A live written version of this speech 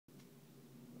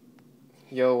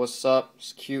Yo, what's up?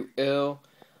 It's Cute Ill.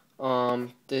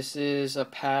 This is a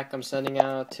pack I'm sending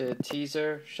out to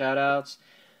Teaser. Shoutouts.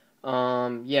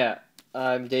 Yeah,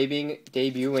 I'm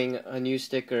debuting a new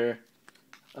sticker.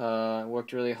 I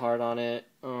worked really hard on it.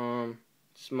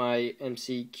 It's my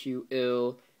MC Cute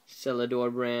Ill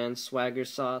Celador brand swagger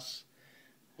sauce.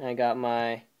 I got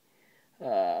my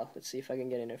let's see if I can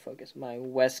get into focus. My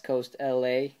West Coast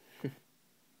LA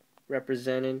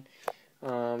representing.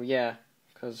 Yeah,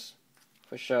 cause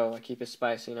for sure I keep it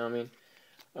spicy. You know what I mean?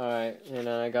 Alright, and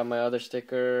I got my other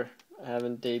sticker. I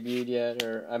haven't debuted yet,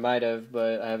 or I might have,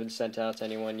 but I haven't sent out to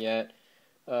anyone yet.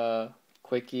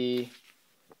 Quickie,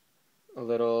 a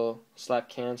little Slap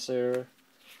Cancer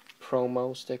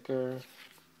promo sticker,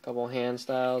 a couple hand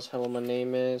styles. Hello, my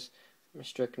name is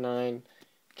Strychnine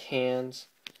cans.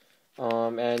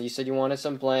 And you said you wanted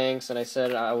some blanks, and I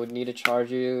said I would need to charge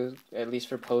you at least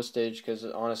for postage, because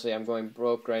honestly I'm going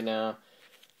broke right now.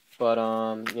 But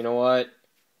you know what?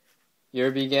 You're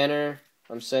a beginner.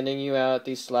 I'm sending you out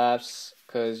these slaps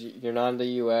because you're not in the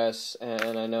U.S.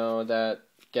 and I know that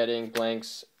getting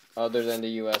blanks other than the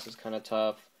U.S. is kind of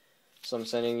tough. So I'm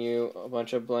sending you a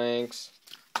bunch of blanks.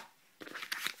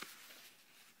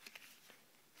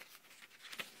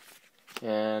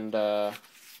 And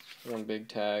one big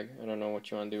tag. I don't know what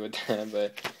you want to do with that,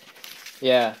 but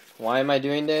yeah. Why am I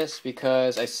doing this?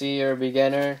 Because I see you're a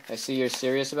beginner. I see you're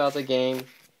serious about the game.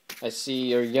 I see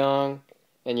you're young.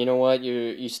 And you know what?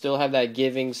 You still have that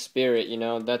giving spirit, you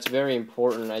know? That's very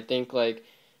important. I think, like,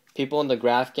 people in the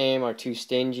graph game are too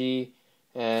stingy,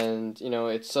 and, you know,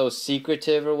 it's so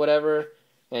secretive or whatever.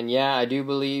 And yeah, I do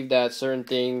believe that certain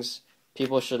things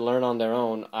people should learn on their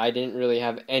own. I didn't really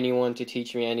have anyone to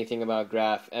teach me anything about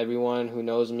graph. Everyone who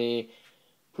knows me,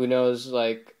 who knows,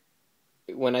 like,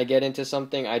 when I get into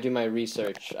something, I do my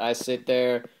research. I sit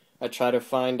there, I try to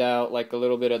find out, like, a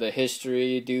little bit of the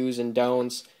history, do's and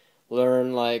don'ts,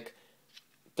 learn like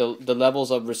the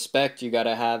levels of respect you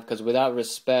gotta have, because without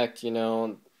respect, you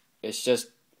know, it's just,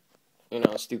 you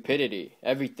know, stupidity.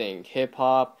 Everything, hip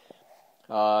hop,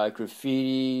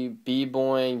 graffiti,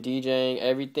 b-boying, DJing,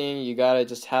 everything, you gotta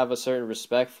just have a certain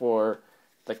respect for,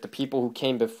 like, the people who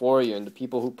came before you and the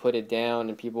people who put it down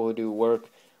and people who do work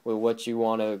with what you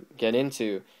want to get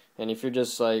into. And if you're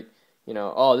just like, you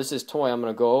know, oh, this is toy, I'm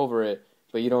gonna go over it,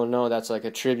 but you don't know that's like a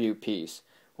tribute piece,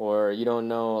 or you don't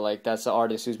know, like, that's the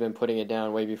artist who's been putting it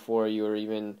down way before you were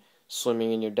even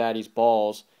swimming in your daddy's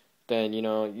balls, then, you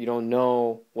know, you don't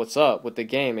know what's up with the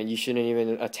game, and you shouldn't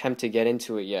even attempt to get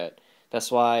into it yet.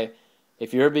 That's why,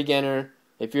 if you're a beginner,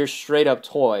 if you're straight up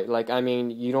toy, like, I mean,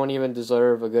 you don't even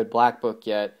deserve a good black book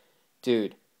yet,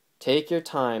 dude, take your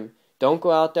time. Don't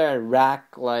go out there and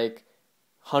rack, like,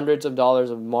 hundreds of dollars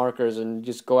of markers and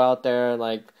just go out there and,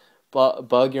 like,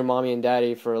 bug your mommy and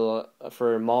daddy for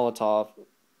Molotov,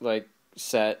 like,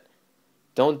 set.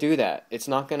 Don't do that. It's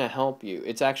not going to help you.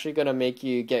 It's actually going to make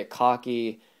you get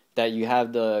cocky that you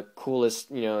have the coolest,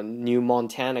 you know, new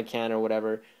Montana can or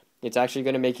whatever. It's actually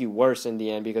going to make you worse in the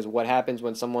end, because what happens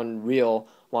when someone real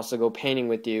wants to go painting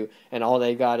with you and all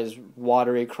they got is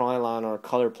watery Krylon or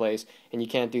color place, and you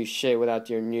can't do shit without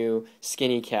your new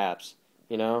skinny caps,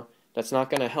 you know? That's not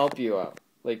going to help you out.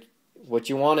 Like, what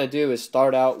you want to do is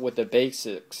start out with the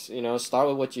basics, you know? Start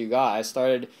with what you got. I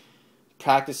started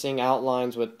practicing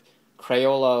outlines with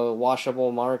Crayola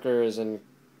washable markers and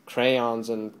crayons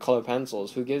and color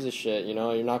pencils. Who gives a shit, you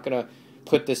know? You're not going to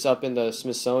put this up in the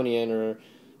Smithsonian or,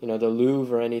 you know, the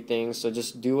Louvre or anything. So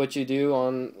just do what you do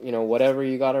on, you know, whatever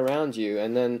you got around you.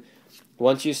 And then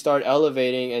once you start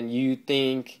elevating and you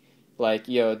think, like,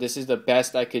 yo, this is the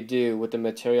best I could do with the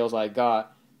materials I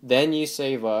got, then you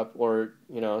save up, or,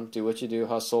 you know, do what you do,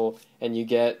 hustle, and you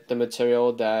get the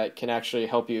material that can actually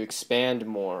help you expand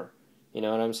more. You know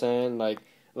what I'm saying? Like,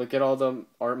 look at all the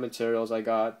art materials I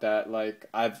got that, like,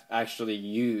 I've actually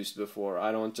used before.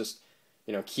 I don't just,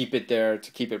 you know, keep it there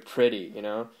to keep it pretty, you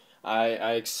know?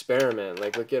 I experiment.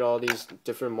 Like, look at all these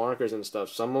different markers and stuff.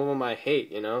 Some of them I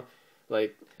hate, you know?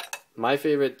 Like, my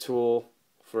favorite tool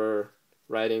for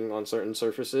writing on certain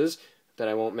surfaces that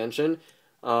I won't mention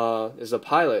is a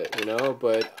Pilot, you know?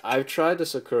 But I've tried the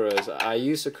Sakuras. I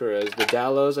use Sakuras. The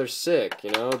Dallos are sick,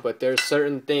 you know? But there's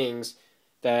certain things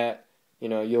that, you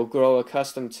know, you'll grow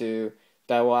accustomed to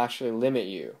that will actually limit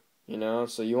you, you know?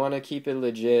 So you want to keep it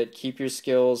legit, keep your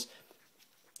skills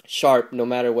sharp no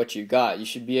matter what you got. You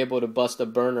should be able to bust a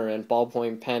burner and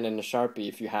ballpoint pen and a Sharpie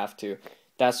if you have to.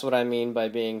 That's what I mean by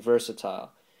being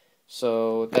versatile.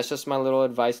 So that's just my little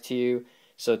advice to you.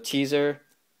 So Teaser,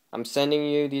 I'm sending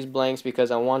you these blanks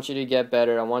because I want you to get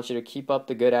better. I want you to keep up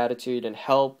the good attitude and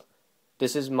help.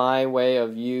 This is my way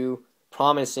of you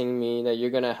promising me that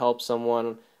you're going to help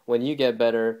someone when you get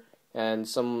better, and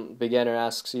some beginner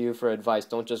asks you for advice,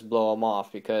 don't just blow them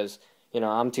off, because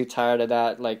I'm too tired of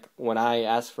that. Like when I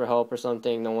ask for help or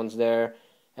something, no one's there,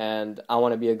 and I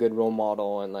want to be a good role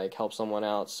model and like help someone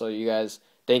out. So you guys,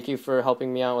 thank you for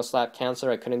helping me out with slap cancer.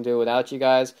 I couldn't do it without you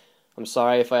guys. I'm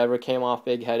sorry if I ever came off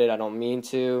big-headed. I don't mean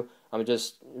to. I'm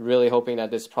just really hoping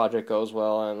that this project goes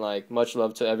well, and like much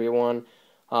love to everyone.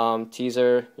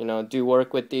 Teaser, do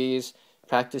work with these,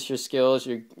 practice your skills.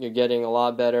 You're getting a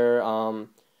lot better.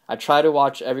 I try to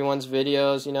watch everyone's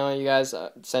videos. You guys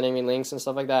sending me links and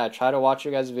stuff like that. I try to watch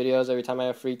your guys' videos every time I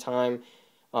have free time.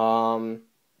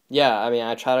 Yeah, I mean,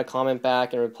 I try to comment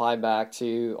back and reply back to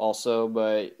you also,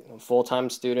 but I'm a full-time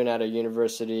student at a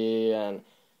university, and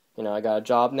I got a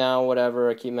job now, whatever.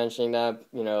 I keep mentioning that,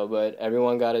 but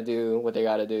everyone got to do what they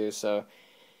got to do. So,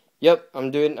 yep, I'm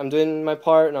doing my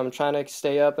part, and I'm trying to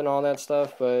stay up and all that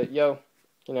stuff. But you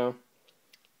know,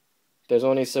 there's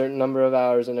only a certain number of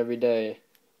hours in every day,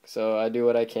 so I do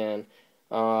what I can.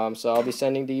 So I'll be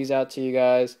sending these out to you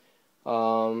guys.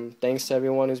 Thanks to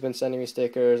everyone who's been sending me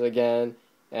stickers again,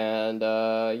 and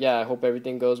yeah, I hope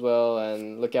everything goes well,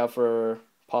 and look out for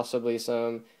possibly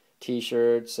some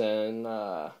t-shirts and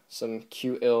some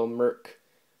cute ill merc.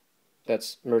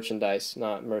 That's merchandise,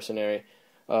 not mercenary.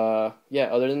 Yeah,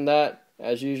 other than that,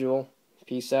 as usual,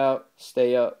 peace out,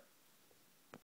 stay up.